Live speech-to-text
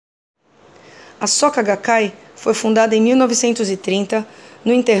A Soka Gakkai foi fundada em 1930,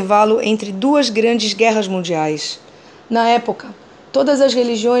 no intervalo entre duas grandes guerras mundiais. Na época, todas as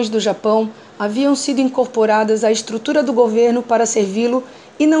religiões do Japão haviam sido incorporadas à estrutura do governo para servi-lo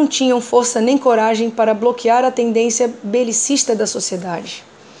e não tinham força nem coragem para bloquear a tendência belicista da sociedade.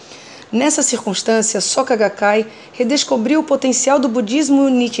 Nessa circunstância, Soka Gakkai redescobriu o potencial do budismo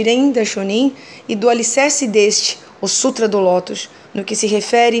Nichiren Daishonin e do alicerce deste, o Sutra do Lótus, no que se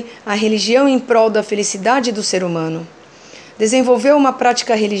refere à religião em prol da felicidade do ser humano. Desenvolveu uma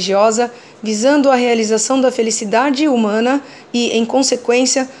prática religiosa visando a realização da felicidade humana e, em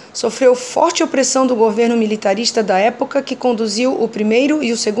consequência, sofreu forte opressão do governo militarista da época que conduziu o primeiro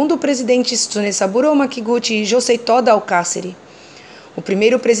e o segundo presidente Tsunesaburo Makiguchi e Josei Toda ao cárcere. O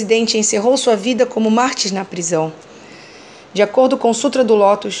primeiro presidente encerrou sua vida como mártir na prisão. De acordo com o Sutra do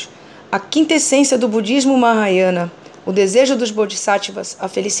Lótus, a quinta essência do budismo Mahayana, o desejo dos bodhisattvas, a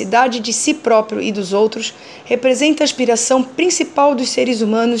felicidade de si próprio e dos outros, representa a aspiração principal dos seres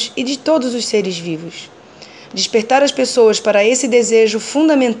humanos e de todos os seres vivos. Despertar as pessoas para esse desejo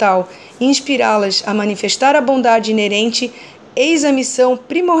fundamental e inspirá-las a manifestar a bondade inerente, eis a missão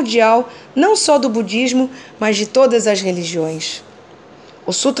primordial não só do budismo, mas de todas as religiões.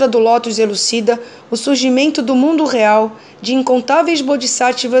 O Sutra do Lótus elucida o surgimento do mundo real de incontáveis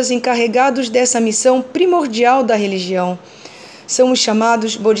bodhisattvas encarregados dessa missão primordial da religião. São os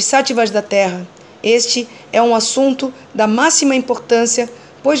chamados bodhisattvas da Terra. Este é um assunto da máxima importância,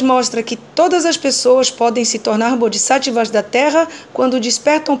 pois mostra que todas as pessoas podem se tornar bodhisattvas da Terra quando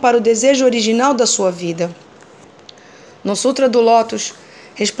despertam para o desejo original da sua vida. No Sutra do Lótus,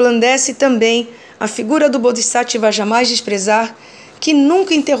 resplandece também a figura do bodhisattva jamais desprezar, que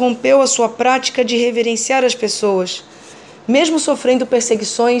nunca interrompeu a sua prática de reverenciar as pessoas. Mesmo sofrendo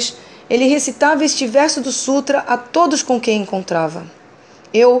perseguições, ele recitava este verso do Sutra a todos com quem encontrava.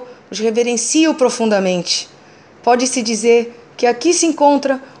 Eu os reverencio profundamente. Pode-se dizer que aqui se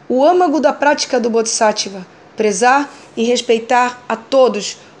encontra o âmago da prática do Bodhisattva, prezar e respeitar a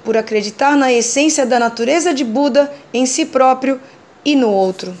todos por acreditar na essência da natureza de Buda em si próprio e no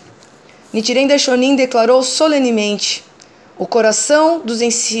outro. Nichiren Daishonin declarou solenemente: o coração dos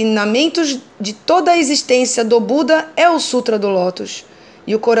ensinamentos de toda a existência do Buda é o Sutra do Lótus,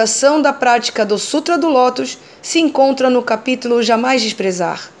 e o coração da prática do Sutra do Lótus se encontra no capítulo Jamais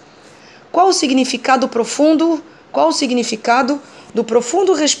Desprezar. Qual o significado do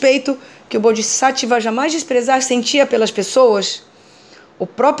profundo respeito que o Bodhisattva Jamais Desprezar sentia pelas pessoas? O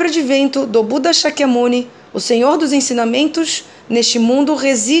próprio advento do Buda Shakyamuni, o Senhor dos ensinamentos neste mundo,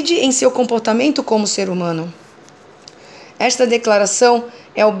 reside em seu comportamento como ser humano. Esta declaração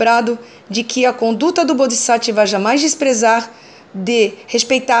é o brado de que a conduta do Bodhisattva Jamais Desprezar, de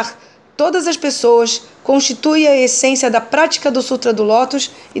respeitar todas as pessoas, constitui a essência da prática do Sutra do Lótus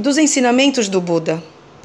e dos ensinamentos do Buda.